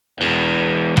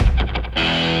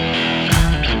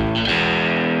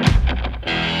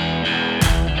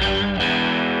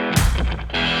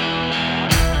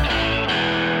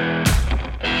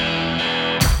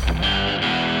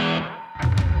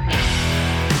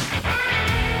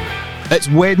It's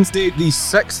Wednesday, the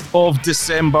 6th of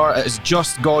December. It has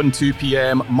just gone 2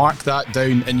 p.m. Mark that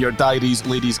down in your diaries,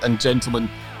 ladies and gentlemen,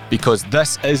 because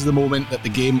this is the moment that the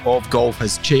game of golf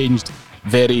has changed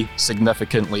very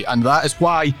significantly. And that is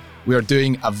why we are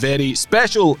doing a very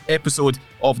special episode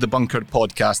of the Bunkered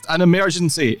Podcast, an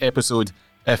emergency episode,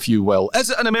 if you will. Is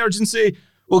it an emergency?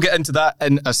 We'll get into that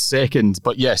in a second.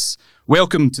 But yes,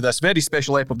 welcome to this very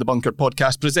special ep of the Bunkered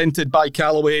Podcast, presented by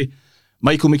Callaway.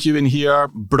 Michael McEwen here,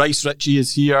 Bryce Ritchie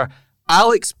is here,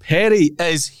 Alex Perry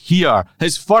is here,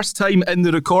 his first time in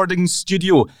the recording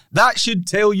studio. That should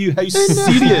tell you how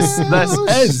serious this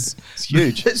is. It's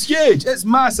huge. It's huge, it's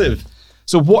massive.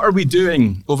 So what are we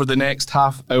doing over the next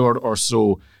half hour or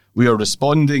so? We are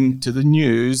responding to the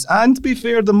news, and to be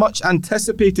fair, the much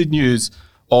anticipated news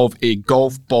of a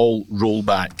golf ball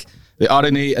rollback. The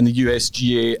RNA and the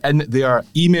USGA in their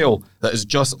email that has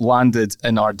just landed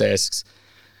in our desks.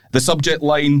 The subject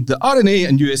line, the RNA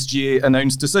and USGA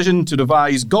announced decision to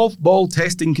revise golf ball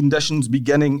testing conditions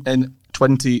beginning in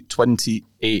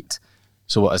 2028.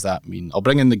 So what does that mean? I'll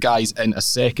bring in the guys in a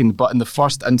second, but in the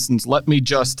first instance, let me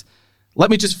just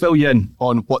fill you in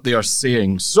on what they are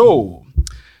saying. So,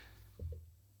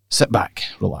 sit back,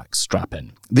 relax, strap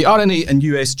in. The RNA and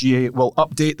USGA will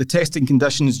update the testing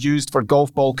conditions used for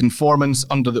golf ball conformance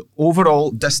under the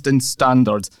overall distance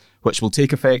standard, which will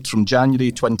take effect from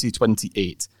January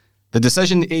 2028. The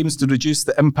decision aims to reduce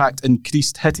the impact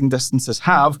increased hitting distances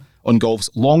have on golf's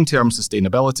long-term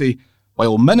sustainability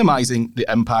while minimising the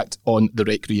impact on the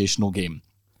recreational game.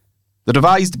 The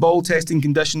revised ball testing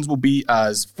conditions will be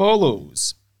as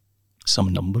follows.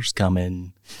 Some numbers come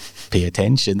in. Pay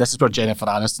attention. This is where Jennifer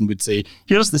Aniston would say,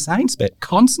 here's the science bit,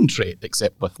 concentrate,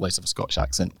 except with less of a Scottish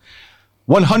accent.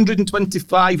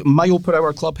 125 mile per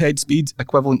hour club head speed,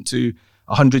 equivalent to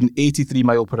 183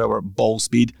 mile per hour ball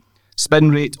speed.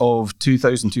 Spin rate of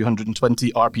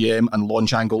 2,220 RPM and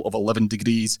launch angle of 11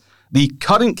 degrees. The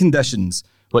current conditions,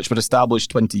 which were established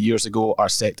 20 years ago, are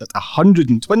set at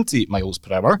 120 miles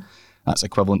per hour. That's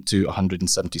equivalent to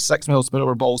 176 miles per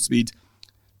hour ball speed.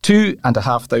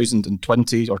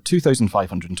 2,520 or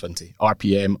 2,520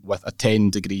 RPM with a 10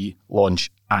 degree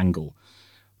launch angle.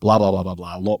 Blah, blah, blah, blah,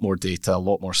 blah. A lot more data, a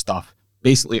lot more stuff.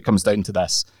 Basically, it comes down to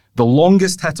this. The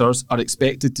longest hitters are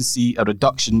expected to see a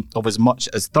reduction of as much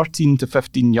as 13 to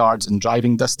 15 yards in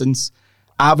driving distance.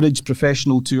 Average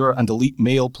professional tour and elite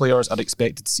male players are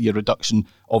expected to see a reduction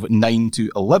of 9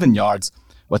 to 11 yards,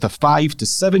 with a 5 to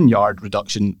 7 yard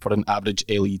reduction for an average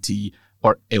LET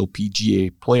or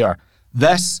LPGA player.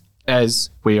 This is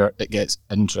where it gets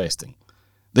interesting.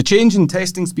 The change in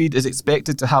testing speed is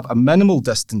expected to have a minimal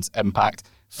distance impact,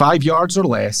 5 yards or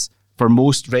less, for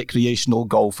most recreational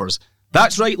golfers.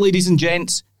 That's right, ladies and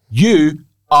gents, you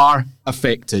are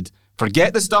affected.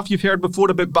 Forget the stuff you've heard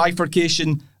before about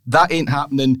bifurcation. That ain't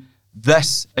happening.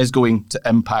 This is going to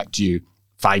impact you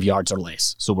 5 yards or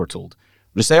less, so we're told.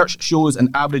 Research shows an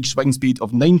average swing speed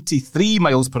of 93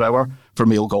 miles per hour for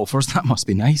male golfers. That must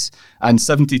be nice. And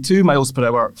 72 miles per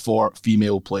hour for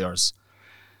female players.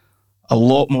 A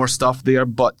lot more stuff there,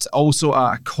 but also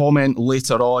a comment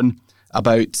later on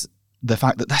about the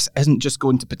fact that this isn't just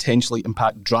going to potentially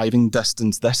impact driving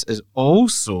distance. This is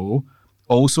also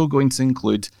going to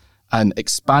include an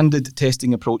expanded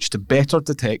testing approach to better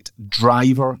detect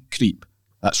driver creep.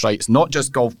 That's right, it's not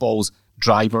just golf balls.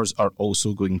 Drivers are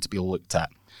also going to be looked at.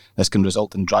 This can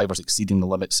result in drivers exceeding the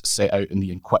limits set out in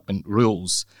the equipment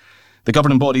rules. The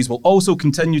governing bodies will also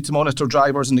continue to monitor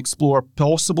drivers and explore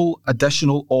possible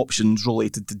additional options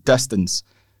related to distance.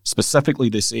 Specifically,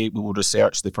 they say we will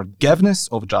research the forgiveness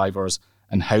of drivers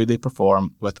and how they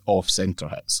perform with off-centre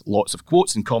hits. Lots of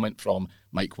quotes and comment from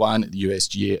Mike Wan at the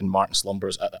USGA and Martin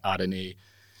Slumbers at the RNA.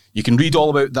 You can read all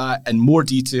about that in more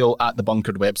detail at the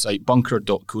Bunkered website,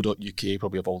 bunkered.co.uk, where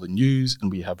we have all the news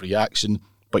and we have reaction.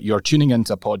 But you're tuning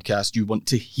into a podcast you want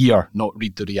to hear, not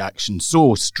read the reaction.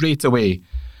 So, straight away,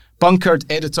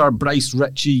 Bunkered editor Bryce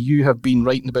Ritchie, you have been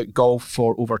writing about golf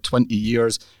for over 20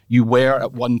 years. You were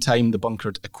at one time the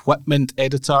Bunkered equipment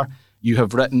editor. You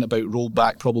have written about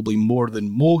rollback probably more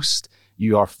than most.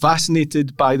 You are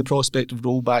fascinated by the prospect of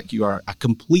rollback. You are a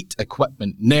complete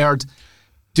equipment nerd.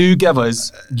 Do give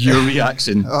us your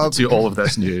reaction to all of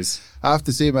this news. I have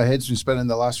to say my head's been spinning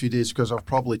the last few days because I've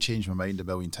probably changed my mind a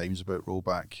million times about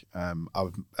rollback.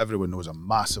 Everyone knows I'm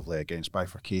massively against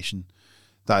bifurcation.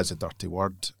 That is a dirty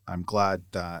word. I'm glad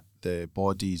that the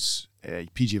bodies,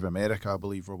 PGA of America, I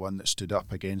believe, were one that stood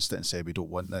up against it and said we don't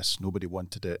want this. Nobody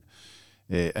wanted it.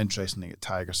 Interestingly,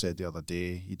 Tiger said the other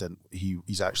day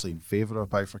he's actually in favour of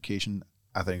bifurcation.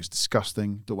 I think it's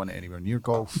disgusting. Don't want it anywhere near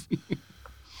golf.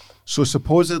 So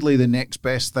supposedly the next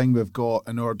best thing we've got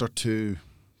in order to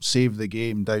save the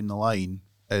game down the line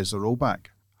is a rollback.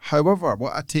 However,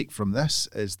 what I take from this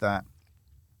is that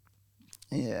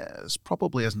this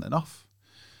probably isn't enough.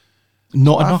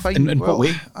 Not enough? In what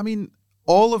way? I mean,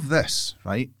 all of this,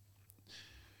 right?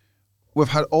 We've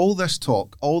had all this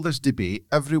talk, all this debate.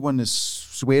 Everyone is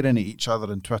swearing at each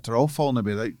other on Twitter, all falling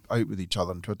out with each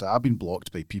other on Twitter. I've been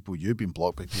blocked by people. You've been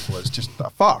blocked by people. It's just a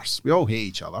farce. We all hate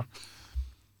each other.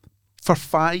 For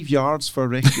 5 yards for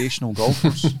recreational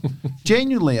golfers.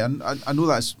 Genuinely, and I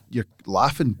know you're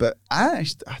laughing, but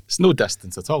it's no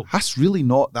distance at all. That's really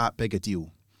not that big a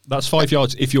deal. That's 5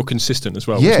 yards if you're consistent as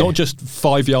well. Yeah. It's not just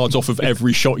 5 yards off of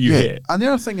every shot you hit. And the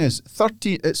other thing is,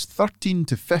 it's 13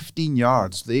 to 15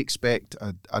 yards they expect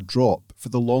a drop for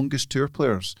the longest tour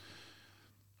players.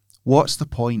 What's the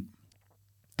point?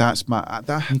 That's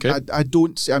okay. I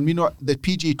don't see. I mean, the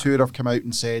PGA Tour have come out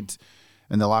and said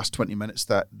in the last 20 minutes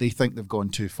that they think they've gone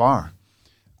too far.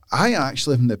 I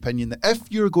actually have the opinion that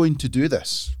if you're going to do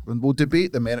this, and we'll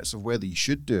debate the merits of whether you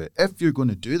should do it, if you're going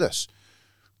to do this,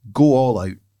 go all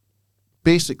out,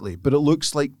 basically. But it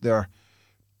looks like they're,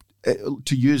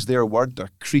 to use their word, they're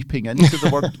creeping into the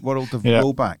world of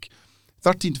rollback.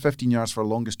 13 to 15 yards for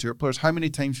longest tour players. How many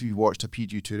times have you watched a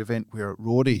PGA Tour event where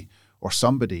Rory or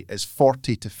somebody is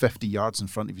 40 to 50 yards in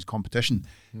front of his competition?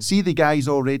 See the guys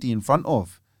already in front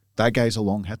of. That guy's a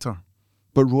long hitter.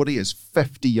 But Rory is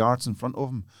 50 yards in front of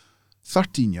him.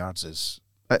 13 yards is,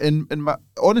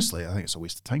 honestly, I think it's a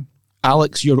waste of time.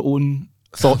 Alex, your own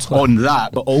thoughts on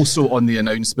that, but also on the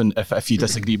announcement, if you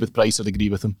disagree with Price or agree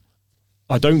with him?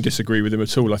 I don't disagree with him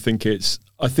at all. I think it's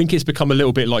become a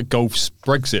little bit like golf's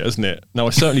Brexit, hasn't it? Now, I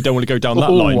certainly don't want to go down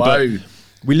that line, but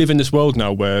we live in this world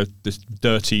now where this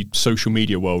dirty social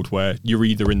media world where you're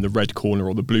either in the red corner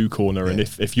or the blue corner, and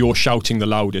if you're shouting the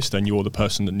loudest, then you're the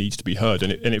person that needs to be heard,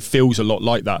 and it feels a lot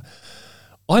like that.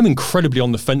 I'm incredibly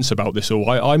on the fence about this all.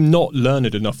 I'm not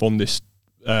learned enough on this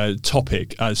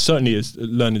topic, certainly as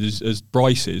learned as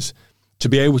Bryce is, to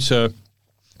be able to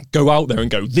go out there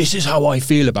and go, this is how I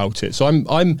feel about it. So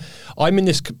I'm in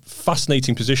this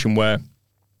fascinating position where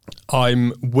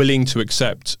I'm willing to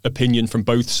accept opinion from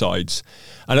both sides,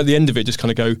 and at the end of it just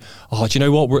kind of go, do you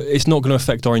know what, it's not going to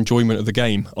affect our enjoyment of the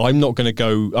game. I'm not going to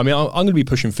go, I mean, I'm going to be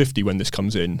pushing 50 when this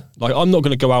comes in. Like, I'm not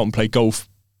going to go out and play golf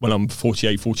when I'm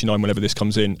 48, 49, whenever this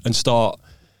comes in, and start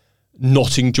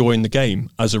not enjoying the game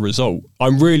as a result. I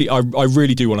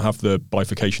really do want to have the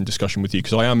bifurcation discussion with you,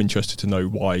 because I am interested to know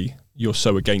why you're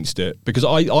so against it, because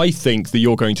I think that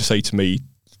you're going to say to me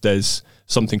there's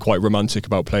something quite romantic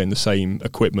about playing the same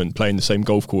equipment, playing the same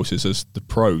golf courses as the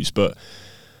pros, but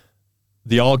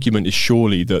the argument is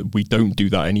surely that we don't do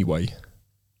that anyway,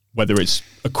 whether it's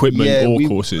equipment or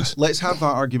courses. Let's have that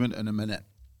argument in a minute,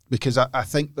 because I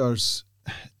think there's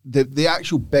the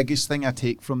actual biggest thing I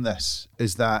take from this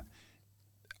is that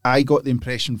I got the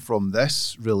impression from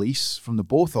this release, from the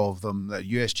both of them, that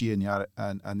USG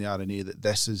and the R&A, that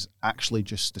this is actually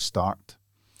just the start.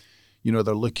 You know,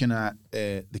 they're looking at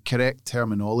the correct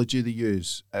terminology they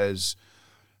use as,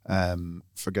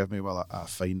 forgive me while I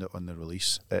find it on the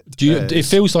release. It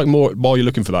feels like more, while you're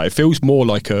looking for that, it feels more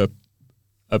like a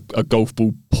golf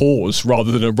ball pause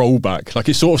rather than a rollback. Like,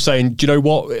 it's sort of saying, do you know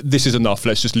what, this is enough,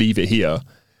 let's just leave it here.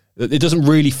 It doesn't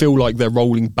really feel like they're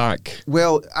rolling back.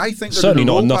 Well, I think they're certainly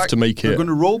not enough to make it. They're going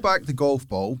to roll back the golf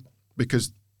ball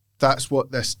because that's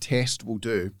what this test will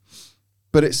do.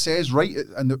 But it says right,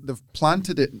 and they've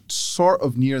planted it sort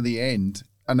of near the end,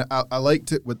 and I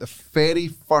liked it with the very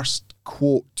first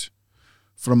quote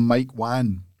from Mike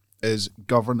Wan is,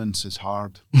 governance is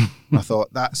hard. I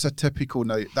thought, that's a typical,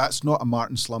 now, that's not a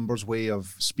Martin Slumbers way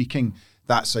of speaking.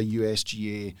 That's a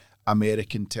USGA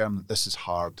American term, that this is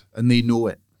hard, and they know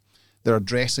it. They're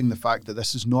addressing the fact that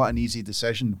this is not an easy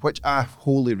decision, which I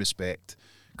wholly respect,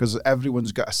 because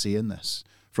everyone's got a say in this.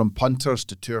 From punters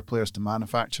to tour players to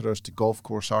manufacturers to golf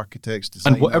course architects,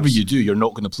 designers. And whatever you do, you're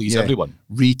not going to please everyone.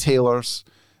 Retailers.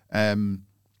 So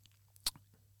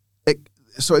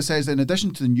it says, in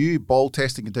addition to the new ball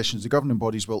testing conditions, the governing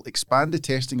bodies will expand the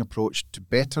testing approach to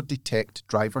better detect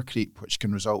driver creep, which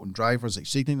can result in drivers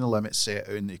exceeding the limits set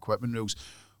out in the equipment rules.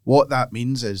 What that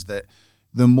means is that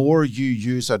the more you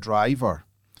use a driver,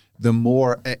 the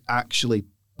more it actually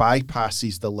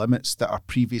bypasses the limits that are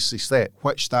previously set,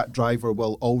 which that driver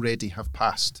will already have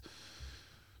passed.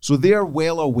 So they're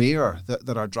well aware that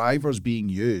there are drivers being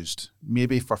used,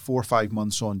 maybe for 4 or 5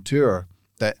 months on tour,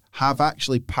 that have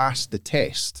actually passed the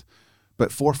test,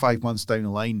 but 4 or 5 months down the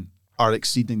line are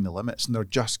exceeding the limits, and they're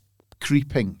just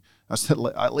creeping.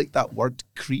 I like that word,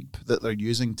 creep, that they're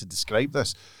using to describe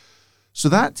this. So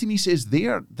that to me says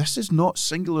this is not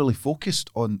singularly focused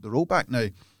on the rollback. Now,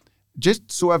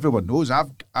 just so everyone knows, I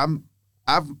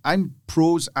I'm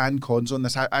pros and cons on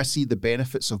this. I see the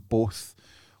benefits of both,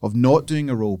 of not doing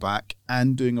a rollback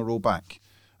and doing a rollback.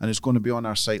 And it's going to be on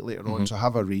our site later on, so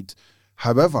have a read.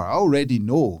 However, I already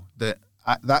know that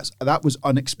that was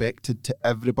unexpected to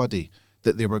everybody,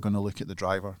 that they were going to look at the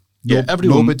driver. Yeah,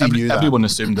 Nobody knew that. Everyone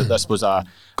assumed that this was a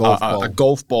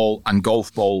golf ball and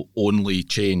golf ball only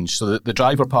change. So the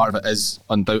driver part of it is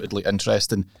undoubtedly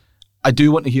interesting. I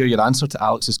do want to hear your answer to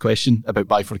Alex's question about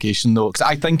bifurcation, though, because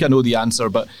I think I know the answer,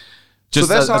 but just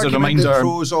so as a reminder,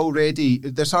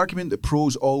 this argument that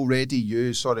pros already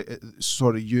use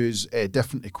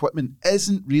different equipment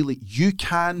isn't really. You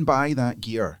can buy that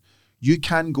gear. You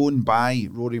can go and buy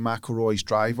Rory McIlroy's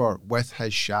driver with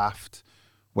his shaft,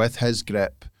 with his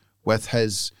grip, with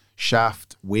his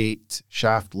shaft weight,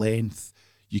 shaft length.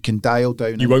 You can dial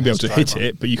down. You won't be able to hit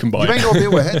it, but you can buy it. You might not be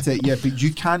able to hit it, yeah, but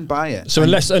you can buy it. So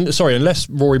unless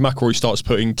Rory McIlroy starts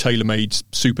putting tailor-made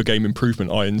super game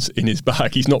improvement irons in his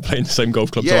bag, he's not playing the same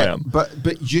golf clubs I am.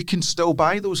 But you can still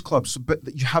buy those clubs, but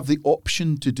you have the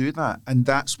option to do that, and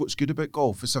that's what's good about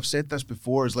golf. As I've said this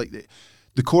before, is like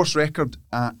the course record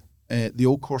at the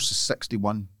old course is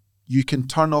 61. You can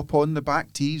turn up on the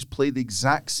back tees, play the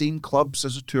exact same clubs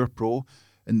as a tour pro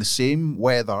in the same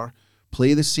weather,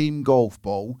 play the same golf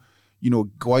ball,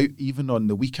 go out even on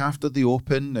the week after the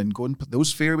Open and go and put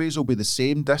those fairways will be the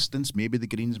same distance. Maybe the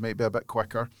greens might be a bit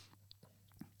quicker.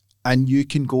 And you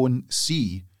can go and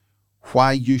see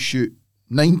why you shoot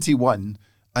 91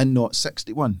 and not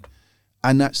 61.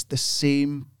 And that's the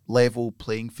same level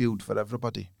playing field for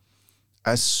everybody.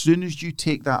 As soon as you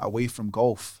take that away from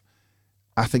golf,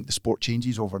 I think the sport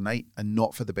changes overnight, and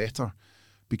not for the better,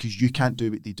 because you can't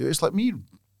do what they do. It's like me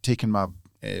taking my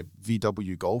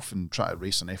VW Golf and try to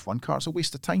race an F1 car. It's a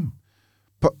waste of time.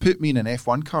 But put me in an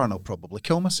F1 car and I'll probably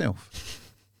kill myself.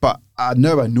 But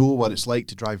now I know what it's like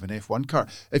to drive an F1 car.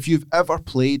 If you've ever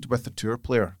played with a tour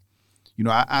player,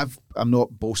 I'm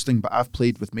not boasting, but I've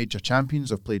played with major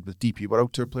champions. I've played with DP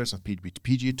World Tour players. I've played with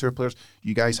PGA Tour players.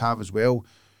 You guys have as well.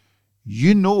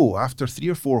 After 3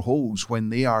 or 4 holes, when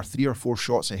they are 3 or 4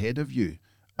 shots ahead of you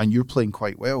and you're playing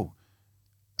quite well,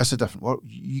 it's a different world.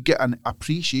 You get an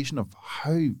appreciation of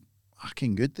how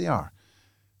fucking good they are.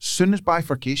 Soon as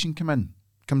bifurcation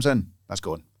comes in, that's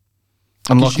gone.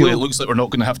 And luckily, it looks like we're not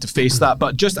going to have to face that.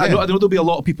 But I know there'll be a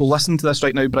lot of people listening to this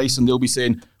right now, Bryce, and they'll be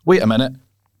saying, wait a minute,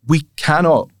 we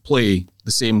cannot play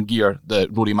the same gear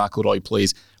that Rory McIlroy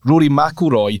plays. Rory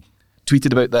McIlroy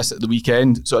tweeted about this at the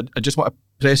weekend, so I just want to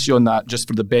press you on that just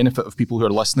for the benefit of people who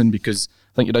are listening, because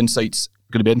I think your insight's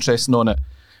going to be interesting on it.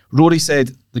 Rory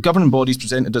said, the governing bodies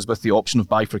presented us with the option of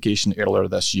bifurcation earlier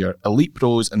this year. Elite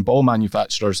pros and ball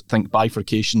manufacturers think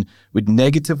bifurcation would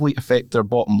negatively affect their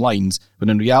bottom lines, when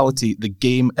in reality, the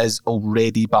game is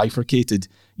already bifurcated.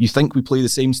 You think we play the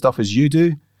same stuff as you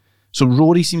do? So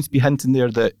Rory seems to be hinting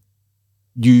there that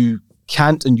you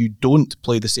can't and you don't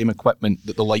play the same equipment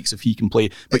that the likes of he can play.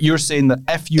 But you're saying that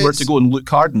if you were to go and look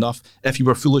hard enough, if you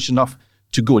were foolish enough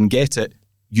to go and get it,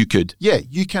 you could. Yeah,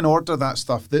 you can order that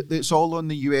stuff. It's all on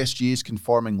the USGA's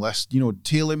conforming list.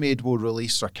 TaylorMade will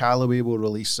release, or Callaway will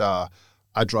release a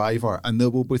driver, and there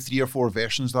will be 3 or 4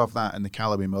 versions of that in the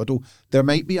Callaway model. There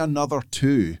might be another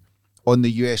 2 on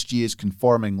the USGA's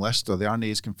conforming list, or the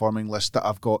RNA's conforming list, that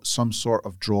have got some sort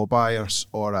of draw bias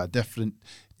or a different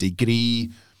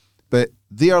degree, but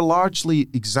they are largely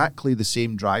exactly the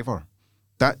same driver.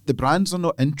 That the brands are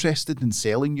not interested in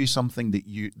selling you something that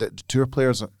the tour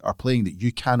players are playing that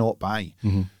you cannot buy.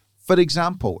 Mm-hmm. For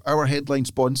example, our headline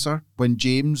sponsor, when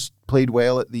James played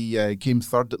well came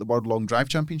third at the World Long Drive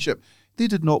Championship, they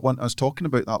did not want us talking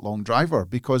about that long driver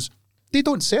because they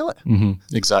don't sell it.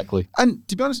 Mm-hmm. Exactly. And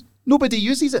to be honest, nobody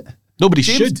uses it. Nobody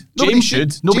should. James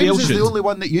should. Nobody else should. James is the only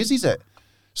one that uses it.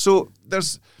 So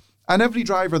and every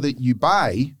driver that you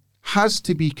buy has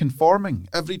to be conforming.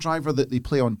 Every driver that they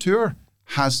play on tour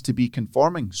has to be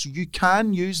conforming. So you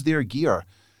can use their gear.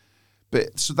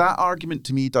 But so that argument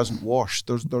to me doesn't wash.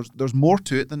 There's more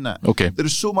to it than that. Okay. There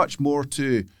is so much more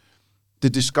to the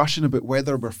discussion about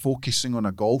whether we're focusing on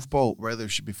a golf ball, whether we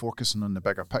should be focusing on the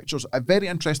bigger pictures. I'm very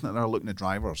interested in our looking at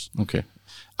drivers. Okay.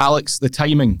 Alex, the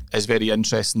timing is very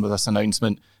interesting with this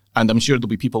announcement, and I'm sure there'll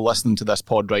be people listening to this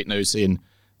pod right now saying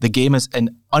the game is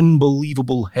in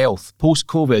unbelievable health.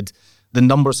 Post-COVID, the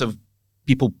numbers of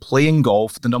people playing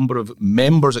golf, the number of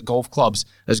members at golf clubs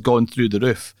has gone through the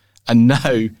roof. And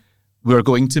now we're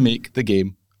going to make the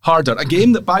game harder. A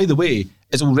game that, by the way,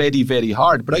 is already very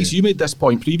hard. Bryce, you made this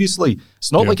point previously.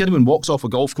 It's not like anyone walks off a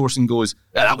golf course and goes,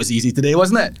 that was easy today,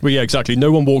 wasn't it? Well, yeah, exactly.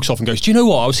 No one walks off and goes, do you know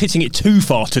what? I was hitting it too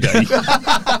far today.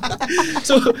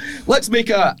 So let's make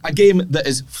a game that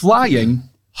is flying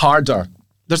harder.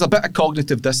 There's a bit of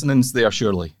cognitive dissonance there,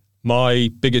 surely. My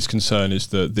biggest concern is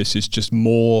that this is just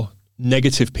more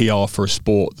negative PR for a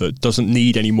sport that doesn't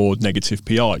need any more negative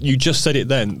PR. You just said it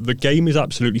then. The game is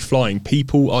absolutely flying.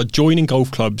 People are joining golf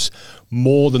clubs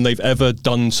more than they've ever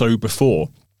done so before.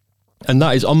 And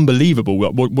that is unbelievable.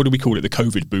 What do we call it? The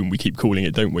COVID boom, we keep calling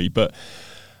it, don't we? But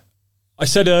I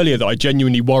said earlier that I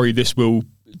genuinely worry this will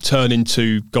turn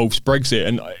into golf's Brexit.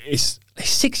 And it's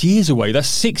 6 years away. That's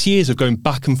 6 years of going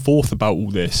back and forth about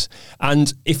all this.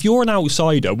 And if you're an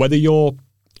outsider, whether you're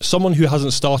someone who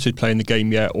hasn't started playing the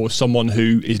game yet or someone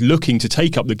who is looking to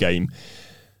take up the game,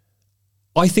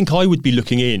 I think I would be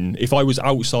looking in, if I was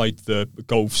outside the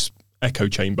golf's echo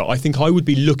chamber, I think I would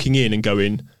be looking in and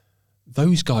going,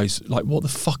 those guys, like, what the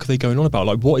fuck are they going on about?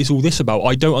 Like, what is all this about?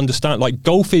 I don't understand. Like,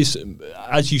 golf is,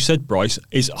 as you said, Bryce,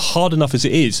 is hard enough as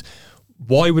it is.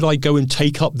 Why would I go and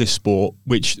take up this sport,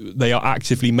 which they are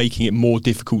actively making it more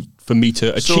difficult for me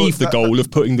to achieve the goal of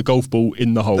putting the golf ball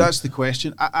in the hole? That's the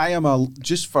question. I am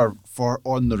just for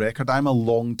on the record, I'm a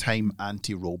long time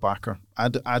anti-rollbacker. I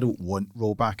don't want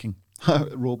rollbacking.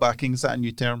 Rollbacking, is that a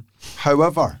new term?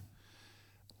 However,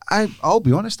 I'll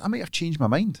be honest, I might have changed my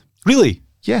mind. Really?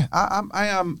 Yeah,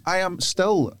 I am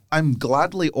still, I'm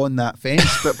gladly on that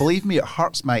fence, but believe me, it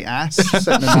hurts my ass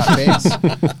sitting in that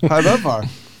fence. However,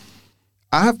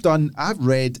 I've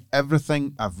read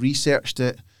everything, I've researched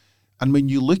it, and when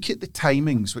you look at the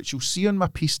timings, which you'll see on my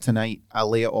piece tonight, I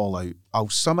lay it all out. I'll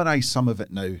summarise some of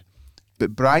it now.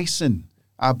 But Bryson,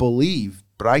 I believe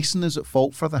Bryson is at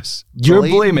fault for this. You're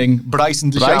blaming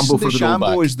Bryson DeChambeau for the rollback.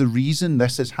 DeChambeau is the reason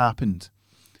this has happened.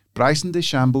 Bryson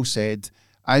DeChambeau said,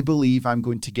 I believe I'm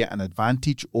going to get an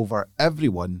advantage over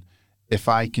everyone if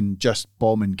I can just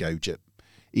bomb and gouge it.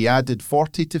 He added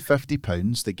 40 to 50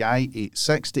 pounds. The guy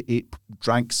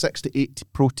drank 6 to 8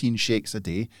 protein shakes a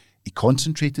day. He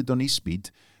concentrated on his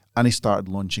speed and he started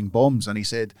launching bombs. And he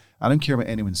said, I don't care what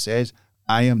anyone says,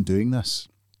 I am doing this.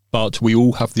 But we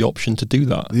all have the option to do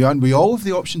that. We all have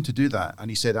the option to do that. And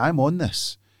he said, I'm on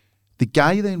this. The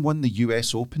guy then won the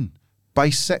US Open by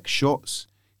 6 shots.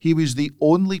 He was the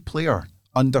only player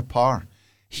under par.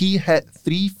 He hit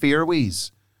 3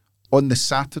 fairways on the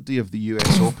Saturday of the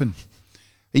US Open.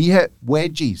 He hit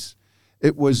wedges.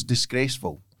 It was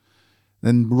disgraceful.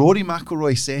 Then Rory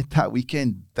McIlroy said that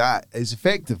weekend, that's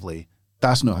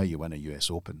not how you win a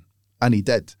US Open. And he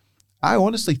did. I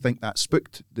honestly think that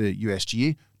spooked the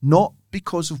USGA, not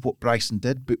because of what Bryson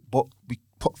did, but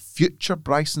what future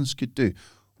Brysons could do.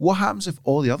 What happens if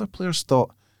all the other players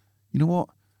thought, you know what,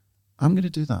 I'm going to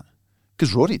do that?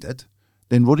 Because Rory did.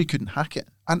 Then Rory couldn't hack it.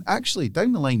 And actually,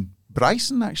 down the line,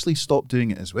 Bryson actually stopped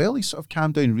doing it as well. He sort of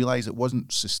calmed down and realised it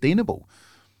wasn't sustainable.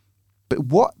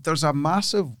 But there's a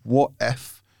massive what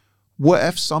if. What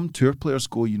if some tour players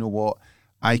go, you know what,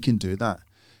 I can do that.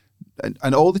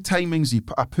 And all the timings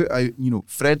I put out, you know,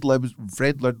 Fred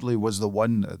Lidley was the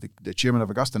one, the chairman of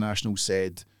Augusta National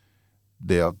said,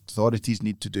 the authorities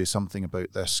need to do something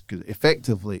about this, because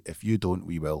effectively, if you don't,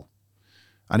 we will.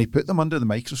 And he put them under the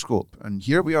microscope. And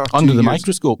here we are. Under the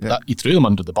microscope? Yeah. He threw them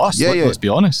under the bus, let's be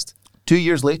honest. 2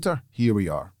 years later, here we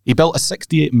are. He built a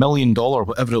 $68 million,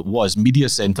 whatever it was, media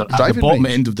centre at the bottom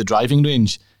end of the driving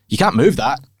range. You can't move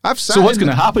that. So what's going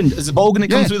to happen? Is the ball going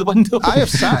to come through the window? I have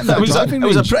sat in that driving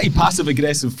range. It was a pretty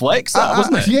passive-aggressive flex,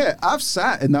 wasn't it? Yeah, I've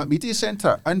sat in that media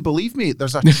centre. And believe me,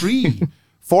 there's a tree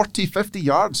 40, 50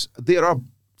 yards. There are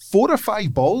 4 or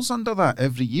 5 balls under that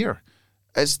every year.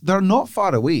 They're not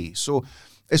far away. So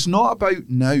it's not about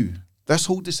now. This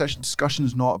whole discussion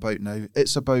is not about now.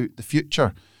 It's about the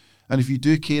future. And if you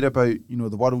do care about, you know,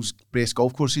 the world's best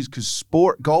golf courses, because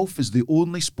golf is the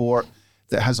only sport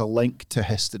that has a link to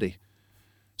history.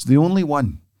 It's the only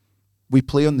one. We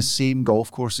play on the same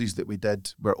golf courses that we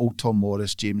did where Old Tom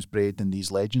Morris, James Braid, and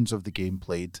these legends of the game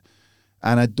played.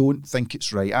 And I don't think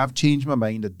it's right. I've changed my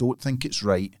mind. I don't think it's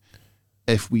right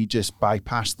if we just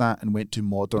bypass that and went to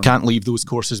modern. Can't leave those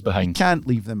courses behind. Can't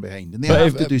leave them behind. And they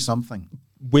have to do something.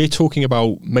 We're talking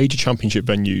about major championship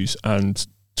venues and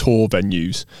tour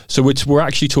venues. So we're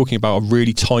actually talking about a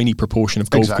really tiny proportion of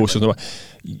golf courses.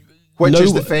 Which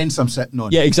is the fence I'm sitting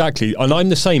on. Yeah, exactly. And I'm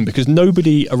the same, because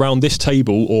nobody around this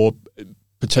table or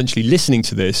potentially listening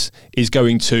to this is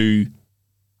going to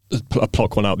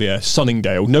pluck one out the air.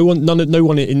 Sunningdale. No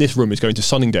one in this room is going to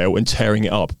Sunningdale and tearing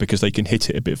it up because they can hit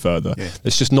it a bit further. Yeah.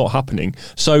 It's just not happening.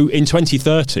 So in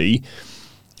 2030,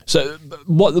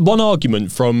 one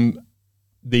argument from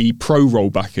the pro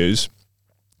rollbackers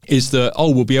is that,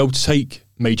 we'll be able to take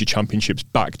major championships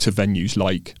back to venues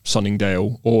like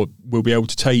Sunningdale, or we'll be able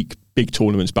to take big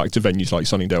tournaments back to venues like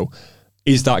Sunningdale.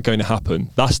 Is that going to happen?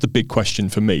 That's the big question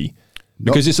for me.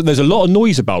 Because there's a lot of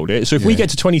noise about it. So if we get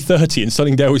to 2030 and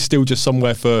Sunningdale is still just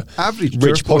somewhere for average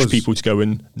rich, posh people to go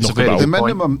and knock about.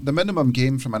 The minimum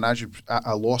game from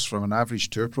a loss from an average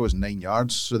tour pro is 9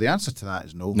 yards. So the answer to that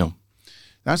is no. No.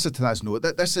 The answer to that is no.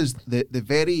 This is the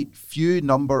very few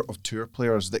number of tour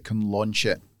players that can launch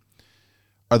it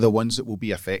are the ones that will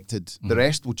be affected. The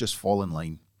rest will just fall in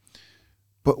line.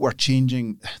 But we're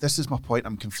changing, this is my point,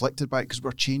 I'm conflicted by it because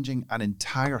we're changing an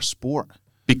entire sport.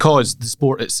 Because the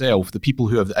sport itself, the people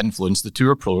who have the influence, the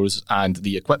tour pros and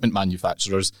the equipment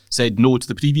manufacturers said no to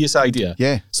the previous idea.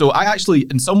 Yeah. So I actually,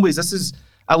 in some ways,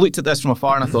 I looked at this from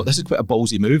afar and I thought, this is quite a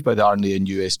ballsy move by the RNA and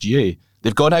USGA.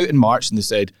 They've gone out in March and they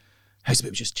said, how's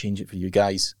about we just change it for you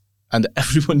guys? And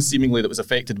everyone seemingly that was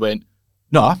affected went,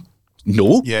 no,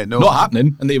 not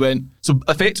happening. And they went, so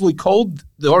effectively called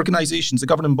the organisations, the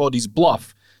governing bodies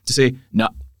bluff to say, nah.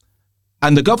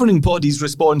 And the governing body's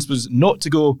response was not to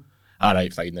go, all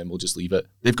right, fine, then we'll just leave it.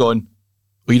 They've gone,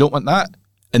 well, you don't want that?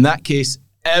 In that case,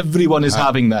 everyone is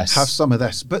having this. Have some of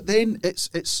this. But then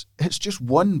it's just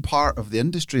one part of the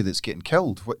industry that's getting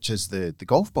killed, which is the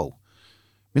golf ball.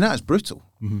 I mean, that is brutal.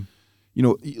 Mm-hmm. You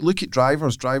know, you look at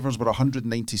drivers. Drivers were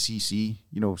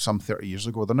 190cc, some 30 years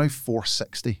ago. They're now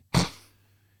 460.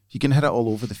 You can hit it all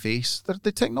over the face.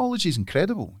 The technology is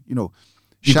incredible.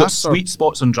 You've got sweet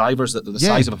spots on drivers that are the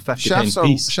size of a 50-pence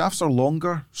piece. Shafts are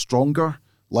longer, stronger,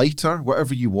 lighter,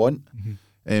 whatever you want.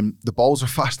 Mm-hmm. The balls are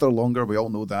faster, longer. We all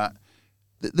know that.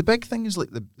 The big thing is like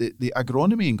the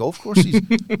agronomy in golf courses.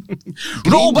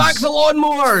 Roll back the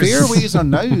lawnmowers. Fairways are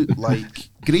now like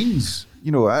greens.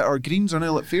 Or greens are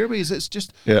now like fairways. It's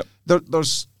just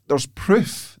there's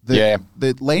proof that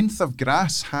the length of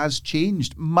grass has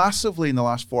changed massively in the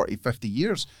last 40, 50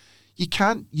 years. You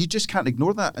just can't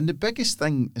ignore that. And the biggest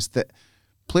thing is that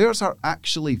players are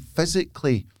actually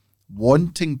physically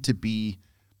wanting to be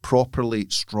properly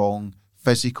strong,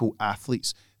 physical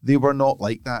athletes. They were not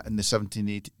like that in the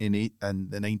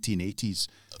 1980s.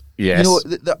 Yes.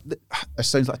 It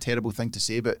sounds like a terrible thing to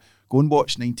say, but go and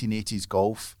watch 1980s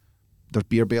golf. There's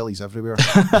beer bellies everywhere.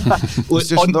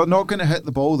 They're not going to hit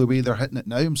the ball the way they're hitting it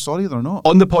now. I'm sorry, they're not.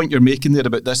 On the point you're making there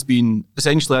about this being,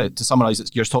 essentially, to summarise,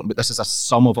 you're talking about this as a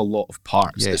sum of a lot of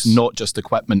parts. Yes. It's not just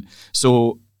equipment.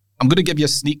 So I'm going to give you a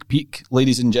sneak peek,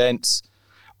 ladies and gents,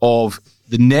 of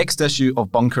the next issue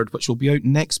of Bunkered, which will be out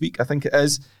next week, I think it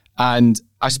is. And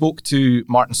I spoke to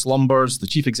Martin Slumbers, the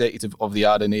chief executive of the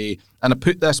RNA, and I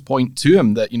put this point to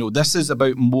him that, this is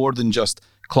about more than just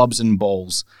clubs and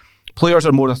balls. Players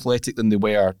are more athletic than they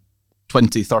were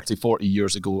 20, 30, 40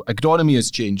 years ago. Agronomy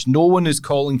has changed. No one is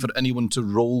calling for anyone to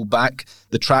roll back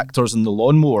the tractors and the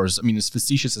lawnmowers. I mean, as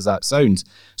facetious as that sounds.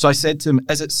 So I said to him,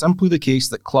 is it simply the case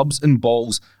that clubs and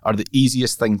balls are the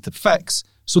easiest thing to fix?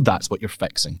 So that's what you're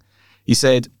fixing. He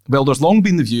said, well, there's long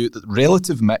been the view that the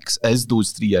relative mix is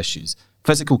those three issues: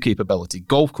 physical capability,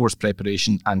 golf course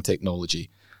preparation, and technology.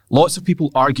 Lots of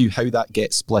people argue how that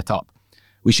gets split up.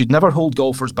 We should never hold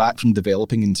golfers back from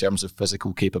developing in terms of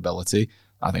physical capability.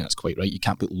 I think that's quite right. You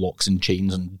can't put locks and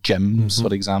chains on gyms,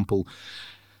 for example.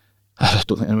 I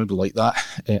don't think anyone would like that.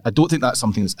 I don't think that's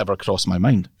something that's ever crossed my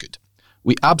mind. Good.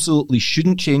 We absolutely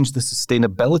shouldn't change the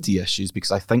sustainability issues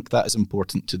because I think that is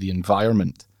important to the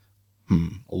environment.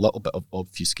 A little bit of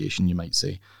obfuscation, you might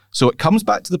say. So it comes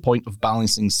back to the point of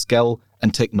balancing skill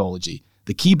and technology.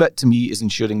 The key bit to me is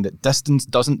ensuring that distance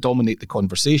doesn't dominate the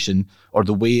conversation or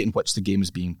the way in which the game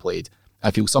is being played.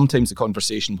 I feel sometimes the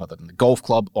conversation, whether in the golf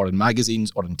club or in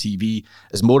magazines or on TV,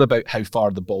 is more about how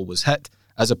far the ball was hit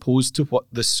as opposed to what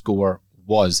the score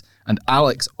was. And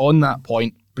Alex, on that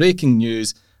point, breaking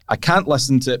news. I can't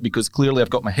listen to it because clearly I've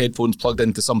got my headphones plugged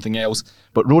into something else,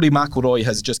 but Rory McIlroy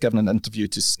has just given an interview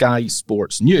to Sky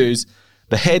Sports News.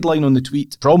 The headline on the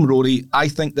tweet from Rory, I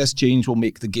think this change will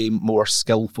make the game more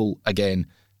skillful again.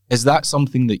 Is that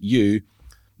something that you,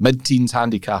 mid-teens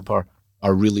handicapper,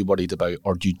 are really worried about,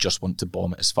 or do you just want to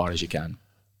bomb it as far as you can?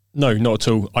 No, not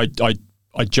at all.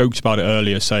 I joked about it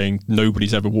earlier, saying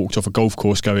nobody's ever walked off a golf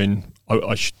course going, I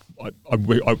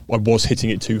was hitting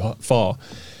it too far.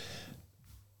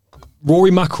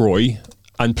 Rory McIlroy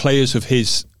and players of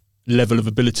his level of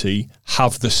ability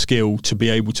have the skill to be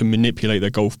able to manipulate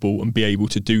their golf ball and be able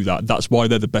to do that. That's why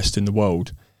they're the best in the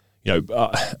world.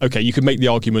 Okay, you could make the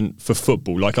argument for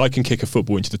football. Like, I can kick a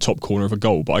football into the top corner of a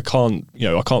goal, but I can't,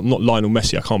 not Lionel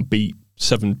Messi. I can't beat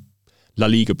 7 La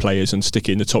Liga players and stick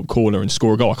it in the top corner and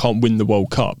score a goal. I can't win the World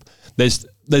Cup. There's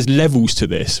levels to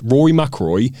this. Rory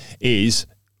McIlroy is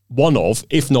one of,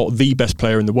 if not the best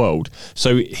player in the world.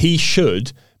 So he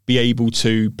should be able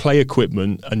to play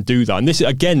equipment and do that. And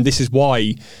this is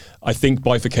why I think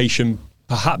bifurcation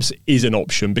perhaps is an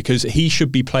option, because he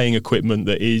should be playing equipment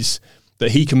that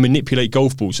that he can manipulate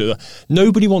golf balls. So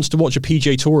nobody wants to watch a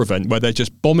PGA Tour event where they're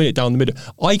just bombing it down the middle.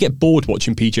 I get bored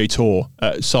watching PGA Tour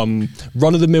at some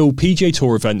run-of-the-mill PGA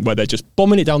Tour event where they're just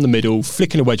bombing it down the middle,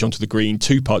 flicking a wedge onto the green,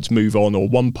 2 putts, move on, or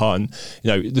 1 putt.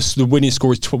 The winning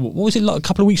score is, what was it like a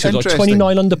couple of weeks ago? Like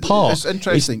 29 under par. It's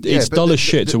interesting. It's dull as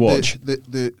shit to watch.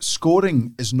 The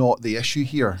scoring is not the issue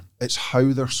here. It's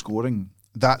how they're scoring.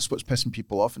 That's what's pissing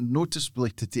people off. And noticeably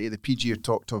today, the PGA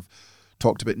talked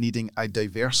about needing a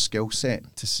diverse skill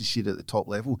set to succeed at the top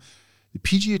level. The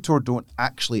PGA Tour don't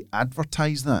actually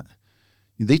advertise that.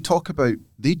 They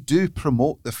do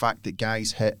promote the fact that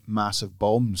guys hit massive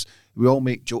bombs. We all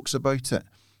make jokes about it.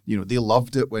 They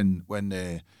loved it when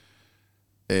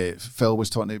Phil was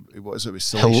talking, what is it, with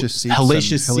salacious seeds?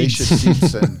 Hellacious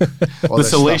seeds. And the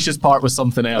salacious part was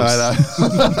something else.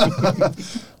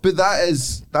 But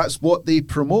that's what they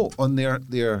promote on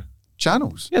their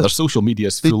channels. Yeah, their social media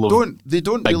is full of They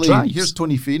don't big really drives. Here's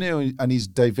Tony Feeney and his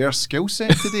diverse skill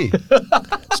set today.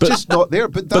 It's just not there.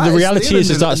 But the reality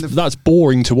is that's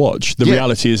boring to watch. The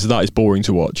reality is that is boring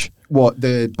to watch. What,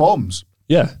 the bombs?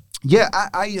 Yeah. Yeah,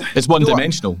 it's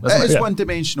one-dimensional, isn't it? It is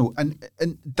one-dimensional, and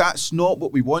that's not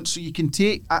what we want. So you can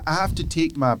take. I have to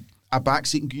take a back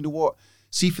seat and go, you know what?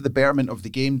 See, for the betterment of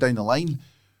the game down the line,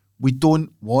 we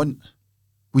don't want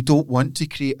to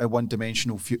create a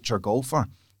one-dimensional future golfer.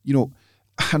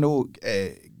 I know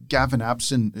Gavin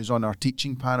Abson, who's on our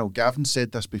teaching panel, Gavin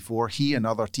said this before. He and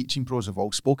other teaching pros have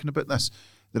all spoken about this.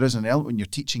 There is an element when you're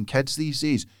teaching kids these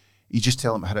days, you just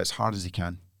tell them to hit it as hard as they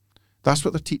can. That's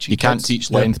what they're teaching. You can't teach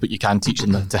length, but you can teach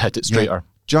them to hit it straighter.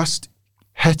 Yeah. Just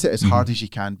hit it as hard as you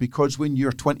can, because when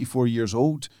you're 24 years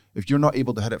old, if you're not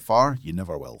able to hit it far, you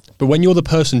never will. But when you're the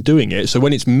person doing it, so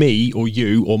when it's me or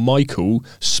you or Michael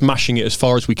smashing it as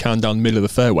far as we can down the middle of the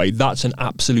fairway, that's an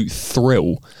absolute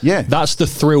thrill. Yeah. That's the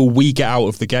thrill we get out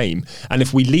of the game. And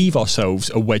if we leave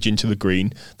ourselves a wedge into the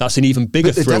green, that's an even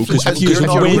bigger thrill. Because if you're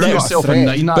yourself a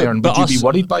 9-iron, would you be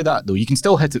worried by that, though? You can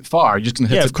still hit it far. You're just going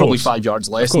to hit it probably 5 yards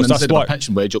less. And instead of a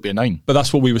pitching wedge, it'll be a 9. But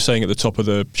that's what we were saying at the top of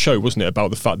the show, wasn't it?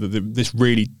 About the fact that this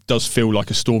really does feel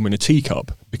like a storm in a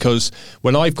teacup. Because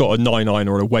when I've got a 9-iron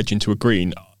or a wedge into a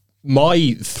green,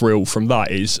 my thrill from that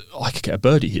is I could get a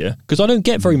birdie here, because I don't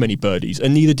get very many birdies,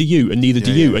 and neither do you, and neither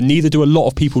do you, and neither do a lot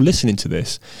of people listening to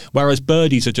this. Whereas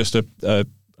birdies are just well, I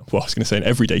was going to say an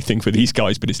everyday thing for these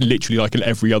guys, but it's literally like an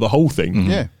every other hole thing. Mm-hmm.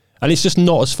 Yeah. And it's just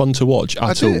not as fun to watch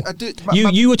at all.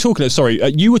 You were talking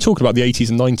you were talking about the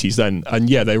 80s and 90s then, and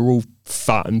yeah, they were all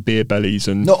fat and beer bellies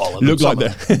and looked like they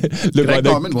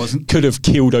could have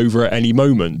keeled over at any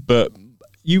moment. But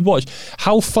you watch,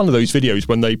 how fun are those videos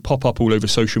when they pop up all over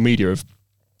social media of,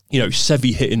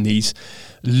 Seve hitting these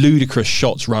ludicrous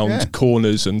shots round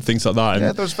corners and things like that.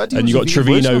 And, there's videos. And you got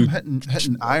Trevino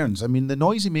hitting irons. I mean, the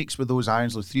noise he makes with those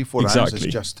irons, those 3 or 4 irons, is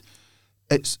just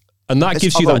and that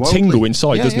gives you that tingle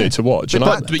inside, doesn't it, to watch?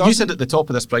 But you said at the top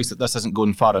of this price that this isn't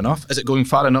going far enough. Is it going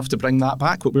far enough to bring that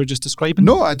back, what we were just describing?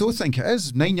 No, I don't think it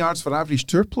is. 9 yards for average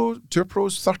tour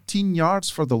pros, 13 yards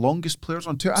for the longest players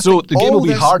on tour. So the game will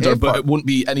be harder, but it won't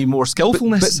be any more skillful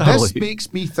necessarily. But this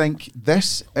makes me think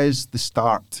this is the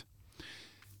start.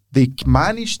 They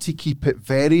managed to keep it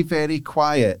very, very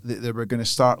quiet that they were going to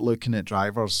start looking at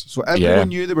drivers. So everyone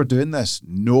knew they were doing this.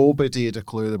 Nobody had a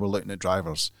clue they were looking at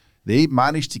drivers. They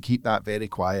managed to keep that very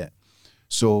quiet.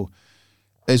 So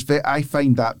I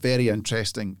find that very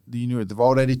interesting. They've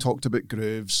already talked about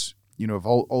grooves, of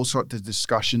all sorts of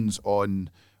discussions on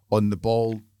the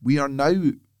ball. We're now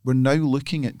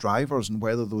looking at drivers and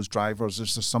whether those drivers,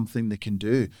 is there something they can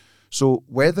do. So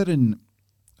whether in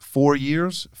 4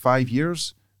 years, 5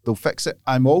 years, they'll fix it.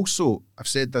 I've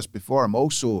said this before, I'm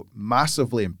also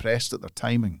massively impressed at their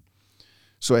timing.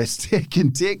 So it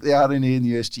can take the RNA and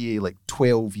the USGA like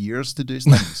 12 years to do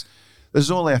things. This is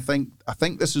only, I think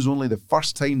this is only the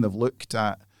first time they've looked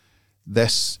at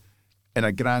this in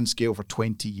a grand scale for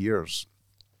 20 years.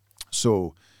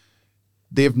 So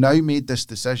they've now made this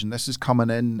decision. This is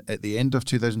coming in at the end of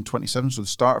 2027, so the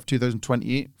start of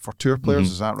 2028 for tour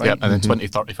players, is that right? Yep, and then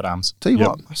 2030 for AMs. Tell you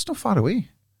what, that's not far away.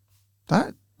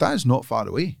 That is not far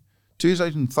away.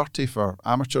 2030 for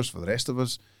amateurs, for the rest of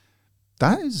us,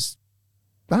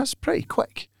 that's pretty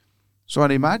quick. So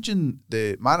I'd imagine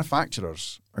the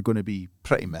manufacturers are going to be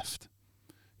pretty miffed.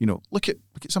 Look at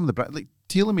some of the brands. Like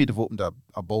TaylorMade have opened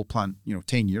a ball plant,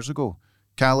 10 years ago.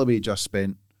 Callaway just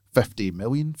spent 50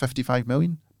 million, 55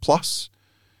 million plus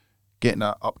getting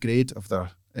an upgrade of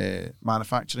their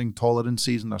manufacturing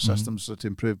tolerances and their systems to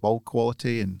improve ball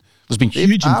quality. And there's been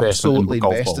huge investment in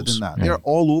golf invested balls. in that. Yeah. They're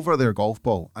all over their golf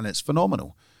ball, and it's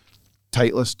phenomenal.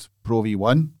 Titleist Pro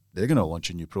V1. They're going to launch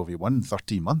a new Pro V1 in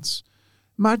 13 months.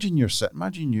 Imagine you're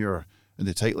in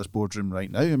the Titleist boardroom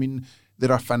right now. I mean,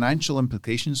 there are financial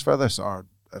implications for this are,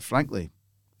 frankly,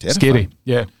 terrifying. Scary,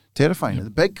 yeah. Terrifying. Yeah.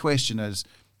 The big question is,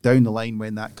 down the line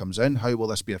when that comes in, how will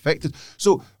this be affected?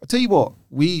 So, I'll tell you what,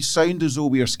 we sound as though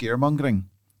we are scaremongering.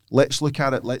 Let's look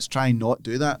at it. Let's try and not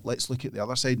do that. Let's look at the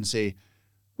other side and say,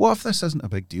 what if this isn't a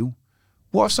big deal?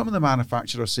 What if some of the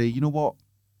manufacturers say, you know what,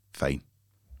 fine.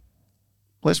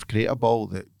 Let's create a ball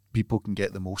that people can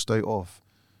get the most out of.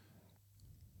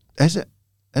 Is it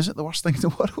the worst thing in the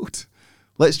world?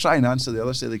 Let's try and answer the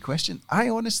other side of the question.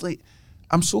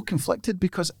 I'm so conflicted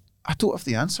because I don't have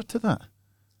the answer to that.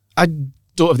 I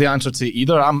don't have the answer to it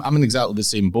either. I'm in exactly the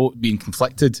same boat, being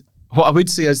conflicted. What I would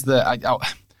say is that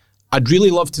I'd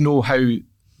really love to know how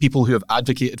people who have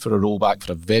advocated for a rollback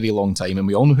for a very long time, and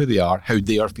we all know who they are, how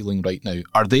they are feeling right now.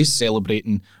 Are they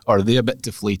celebrating? Or are they a bit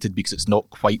deflated because it's not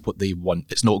quite what they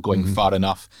want? It's not going far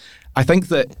enough. I think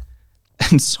that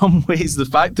in some ways, the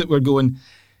fact that we're going,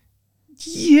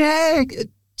 yeah,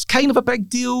 it's kind of a big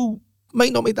deal,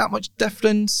 might not make that much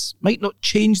difference, might not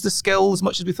change the skill as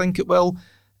much as we think it will.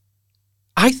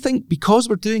 I think because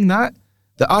we're doing that,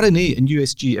 the RNA and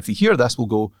USG, if they hear this, will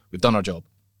go, we've done our job.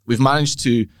 We've managed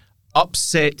to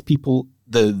upset people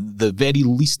the very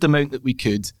least amount that we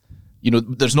could. You know,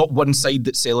 there's not one side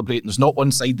that's celebrating, there's not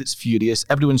one side that's furious.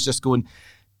 Everyone's just going,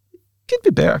 could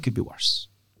be better, could be worse.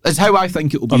 That's how I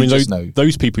think it will be just now.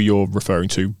 Those people you're referring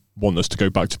to want us to go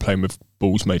back to playing with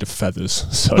balls made of feathers.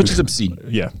 So, which is obscene.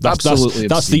 Yeah, absolutely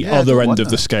that's obscene. the other end of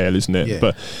the scale, isn't it? Yeah.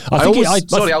 But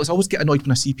Alex, I always get annoyed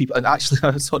when I see people, and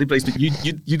actually, sorry, Bryce, but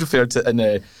you referred to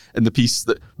in the piece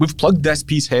that we've plugged this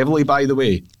piece heavily, by the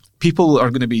way. People are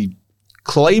going to be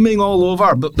climbing all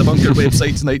over the Bunker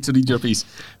website tonight to read your piece.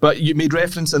 But you made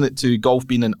reference in it to golf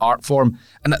being an art form,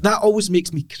 and that always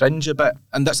makes me cringe a bit.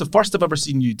 And that's the first I've ever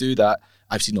seen you do that.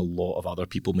 I've seen a lot of other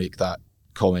people make that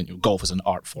comment. You know, golf is an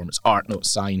art form. It's art, not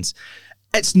science.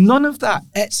 It's none of that.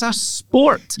 It's a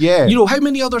sport. Yeah. You know, how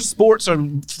many other sports are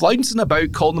flouncing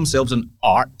about calling themselves an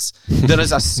art? There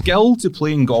is a skill to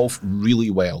playing golf really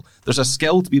well. There's a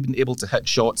skill to being able to hit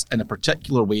shots in a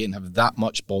particular way and have that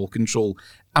much ball control.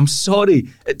 I'm sorry,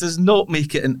 it does not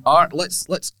make it an art. Let's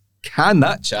can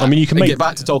that chat. I mean, you can get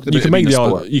back to talking about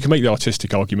you can make the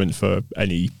artistic argument for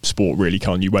any sport, really,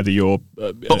 can't you? Whether you're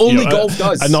but only golf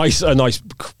does a nice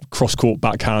cross court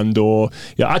backhand, or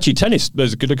actually tennis.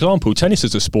 There's a good example. Tennis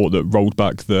is a sport that rolled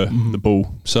back the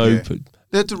ball. So. Yeah.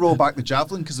 They had to roll back the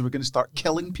javelin because they were going to start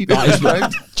killing people. Do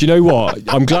you know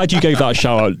what? I'm glad you gave that a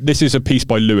shout out. This is a piece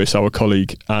by Lewis, our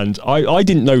colleague, and I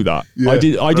didn't know that. Yeah, I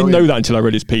didn't know that until I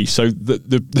read his piece. So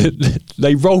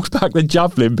they rolled back the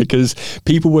javelin because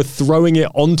people were throwing it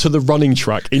onto the running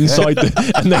track inside,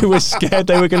 and they were scared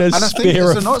they were going to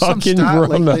spear a fucking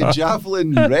runner. Like the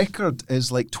javelin record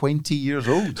is like 20 years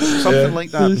old, something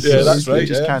like that. Yeah, that's right. You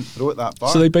just can't throw it that far.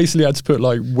 So they basically had to put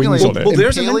like wings on it. Well,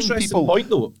 there's an interesting point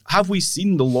though. Have we seen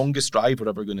the longest drive we're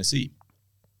ever going to see?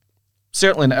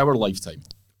 Certainly in our lifetime.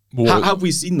 Have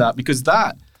we seen that? Because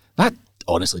that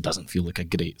honestly doesn't feel like a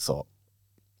great thought.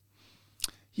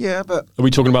 Yeah, but are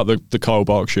we talking about the Kyle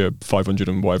Berkshire 500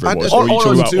 and whatever it was? Or are you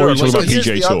talking about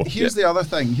PGA Tour? Here's the other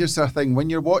thing. Here's the thing.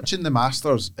 When you're watching the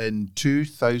Masters in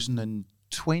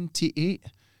 2028,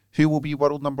 who will be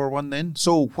world number one then?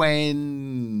 So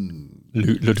when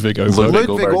Ludwig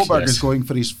Oberg is going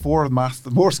for his fourth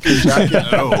Morskin jacket in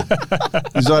a row,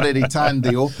 he's already tanned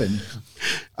the Open,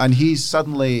 and he's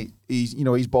bombing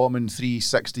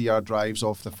 360-yard drives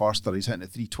off the first, or he's hitting a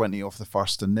 320 off the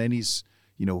first, and then he's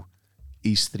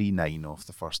 3-9 off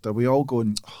the first. Are we all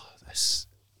going, oh, this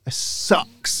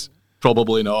sucks?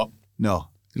 Probably not. No.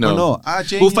 We'll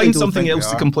find something else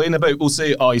to complain about. We'll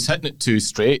say, oh, he's hitting it too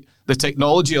straight. The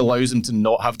technology allows him to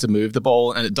not have to move the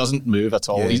ball, and it doesn't move at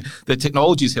all. Yeah. The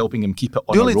technology is helping him keep it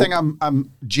on the a only rope. thing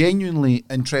I'm genuinely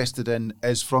interested in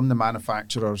is from the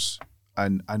manufacturers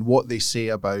and what they say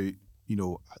about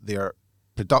their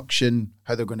production,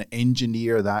 how they're going to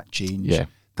engineer that change. Yeah.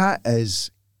 That is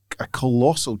a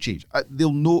colossal change.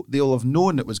 They'll have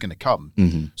known it was going to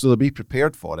come, so they'll be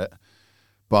prepared for it.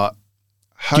 But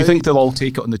do you think they'll all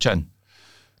take it on the chin?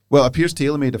 Well, it appears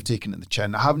TaylorMade have taken it on the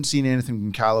chin. I haven't seen anything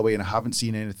from Callaway, and I haven't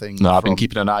seen anything. No, I've been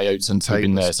keeping an eye out since we've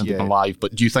been live.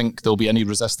 But do you think there'll be any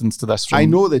resistance to this? I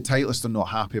know the Titleist are not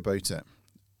happy about it.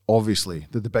 Obviously,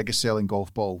 they're the biggest selling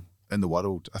golf ball in the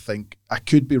world. I think I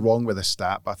could be wrong with a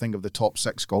stat, but I think of the top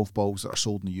 6 golf balls that are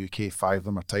sold in the UK, 5 of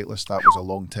them are Titleist. That was a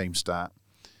long time stat.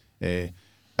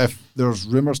 If there's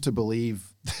rumours to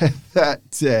believe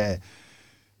that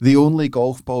the only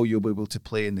golf ball you'll be able to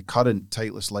play in the current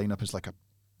Titleist lineup is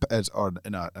or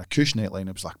in a Cushionet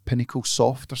lineup is like Pinnacle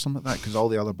Soft or something like that, because all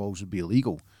the other balls would be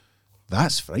illegal.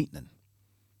 That's frightening.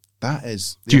 That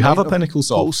is. Do you have a Pinnacle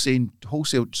soft?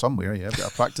 Wholesale somewhere, yeah. I've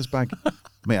got a practice bag.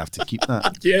 May have to keep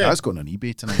that. Yeah. That's going on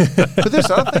eBay tonight. But there's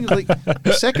other things like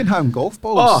second-hand golf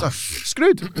balls. Are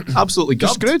screwed. Absolutely You're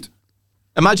gubbed. screwed.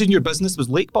 Imagine your business was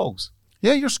lake balls.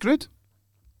 Yeah, you're screwed.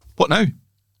 What now?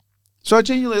 So I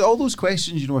genuinely, all those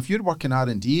questions, if you're working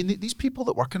R&D, and these people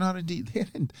that work in R&D,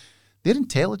 they're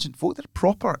intelligent folk. They're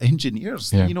proper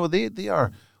engineers. Yeah. They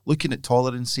are looking at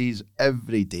tolerances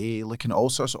every day, looking at all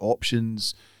sorts of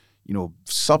options,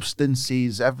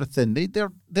 substances, everything.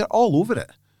 They're all over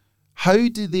it. How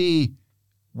do they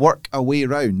work a way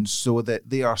around so that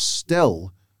they are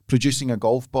still producing a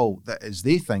golf ball that is,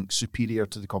 they think, superior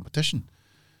to the competition?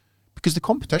 Because the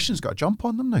competition's got a jump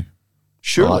on them now.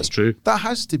 Surely. Oh, that's true. That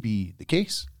has to be the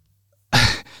case.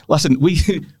 Listen,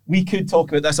 we could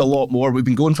talk about this a lot more. We've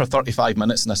been going for 35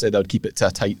 minutes and I said I'd keep it to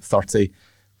a tight 30.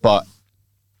 But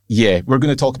yeah, we're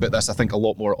going to talk about this, I think, a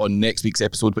lot more on next week's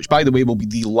episode, which, by the way, will be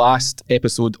the last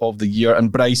episode of the year.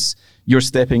 And Bryce, you're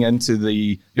stepping into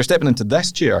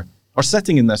this chair, or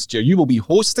sitting in this chair. You will be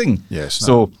hosting. Yes.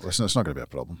 Listen, it's not going to be a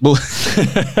problem. Well,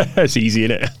 it's easy,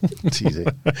 isn't it? It's easy.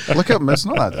 Look at them. It's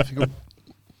not that difficult.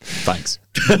 Thanks.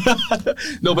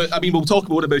 No, but I mean, we'll talk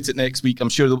more about it next week. I'm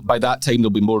sure that by that time there'll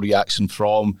be more reaction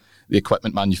from the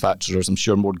equipment manufacturers. I'm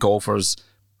sure more golfers,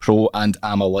 pro and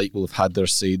am alike, will have had their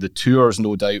say. The tours,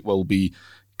 no doubt, will be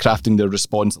crafting their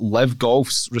response. Live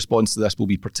Golf's response to this will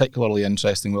be particularly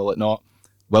interesting, will it not?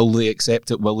 Will they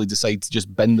accept it? Will they decide to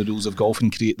just bend the rules of golf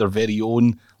and create their very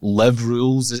own live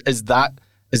rules? Is that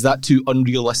too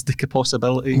unrealistic a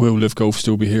possibility? Will Live Golf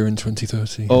still be here in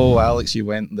 2030? Oh, Alex, you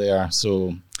went there.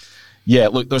 So, yeah,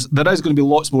 look, there is going to be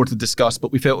lots more to discuss,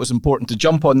 but we felt it was important to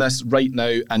jump on this right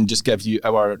now and just give you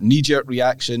our knee-jerk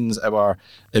reactions, our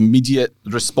immediate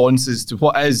responses to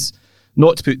what is,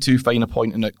 not to put too fine a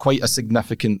point in it, quite a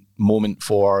significant moment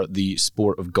for the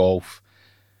sport of golf.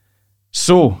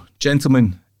 So,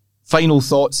 gentlemen, final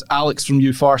thoughts. Alex, from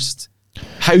you first.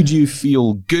 How do you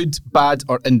feel? Good, bad,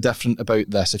 or indifferent about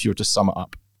this, if you were to sum it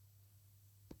up?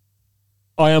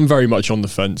 I am very much on the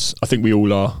fence. I think we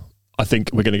all are. I think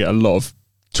we're going to get a lot of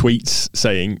tweets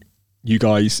saying, you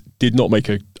guys did not make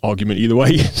an argument either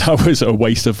way. That was a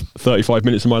waste of 35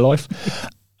 minutes of my life.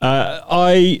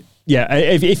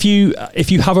 If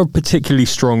you have a particularly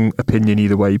strong opinion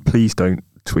either way, please don't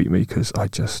tweet me, because I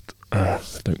just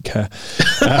don't care.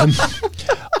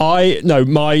 My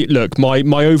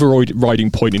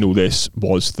overriding point in all this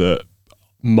was that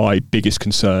my biggest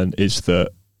concern is that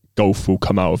golf will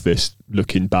come out of this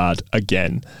looking bad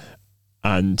again,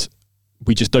 and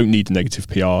we just don't need the negative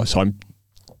PR. So I'm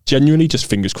genuinely just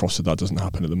fingers crossed that doesn't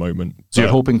happen at the moment. So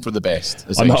you're hoping for the best.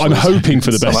 I'm hoping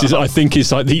for the best. I think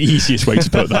is like the easiest way to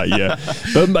put that. Yeah,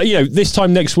 but this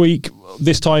time next week,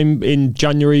 this time in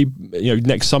January,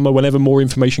 next summer, whenever more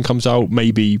information comes out,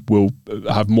 maybe we'll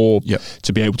have more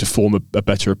to be able to form a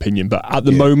better opinion. But at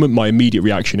the moment, my immediate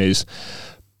reaction is,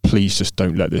 please just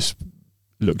don't let this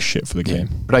look shit for the game.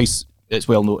 Bryce, it's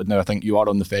well noted now, I think you are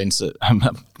on the fence.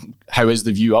 How is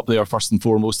the view up there, first and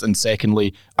foremost? And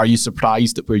secondly, are you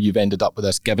surprised at where you've ended up with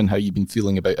this, given how you've been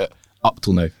feeling about it up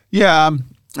till now? Yeah, and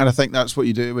I think that's what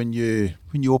you do when you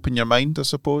open your mind, I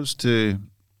suppose, to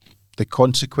the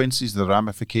consequences, the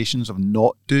ramifications of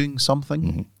not doing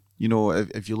something. Mm-hmm.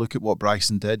 If you look at what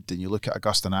Bryson did, and you look at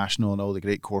Augusta National and all the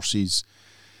great courses,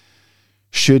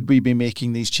 should we be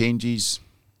making these changes?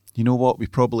 You know what? We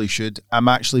probably should. I'm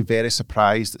actually very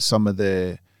surprised at some of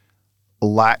the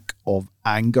lack of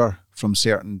anger from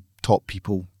certain top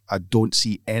people. I don't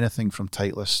see anything from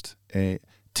Titleist.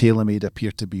 TaylorMade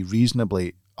appear to be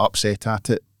reasonably upset at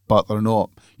it, but they're not.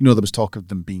 There was talk of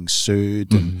them being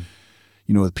sued and,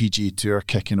 the PGA Tour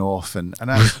kicking off. And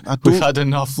I don't, we've had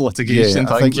enough litigation,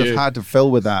 I think we've had to fill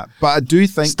with that. But I do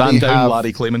think Stand down,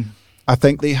 Larry Clayman. I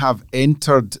think they have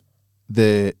entered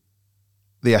the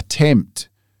attempt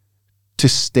to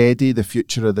steady the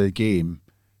future of the game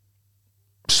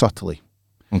subtly.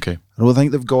 Okay. I don't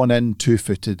think they've gone in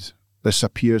two-footed. This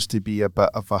appears to be a bit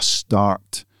of a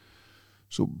start.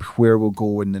 So where we'll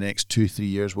go in the next 2-3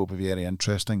 years will be very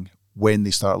interesting when they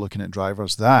start looking at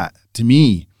drivers. That, to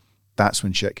me, that's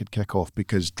when shit could kick off,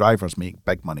 because drivers make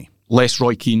big money. Less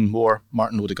Roy Keane, more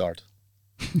Martin Odegaard.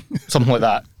 Something like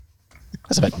that.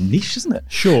 That's a bit niche, isn't it?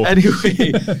 Sure.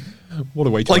 Anyway, what a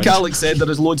way to like end. Alex said, there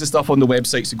is loads of stuff on the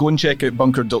website, so go and check out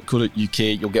bunker.co.uk.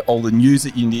 You'll get all the news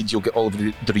that you need. You'll get all of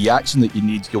the reaction that you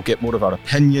need. You'll get more of our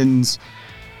opinions.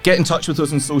 Get in touch with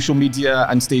us on social media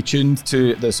and stay tuned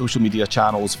to the social media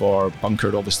channels for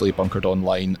Bunkered, obviously, Bunkered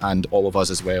Online, and all of us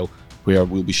as well, where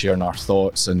we'll be sharing our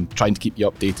thoughts and trying to keep you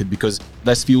updated, because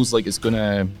this feels like it's going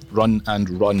to run and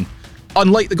run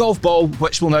unlike the golf ball,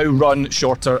 which will now run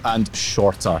shorter and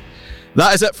shorter.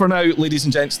 That is it for now, ladies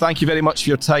and gents. Thank you very much for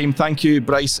your time. Thank you,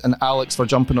 Bryce and Alex, for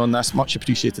jumping on this. Much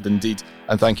appreciated indeed.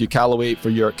 And thank you, Callaway, for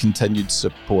your continued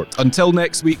support. Until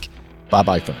next week,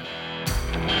 bye-bye for now.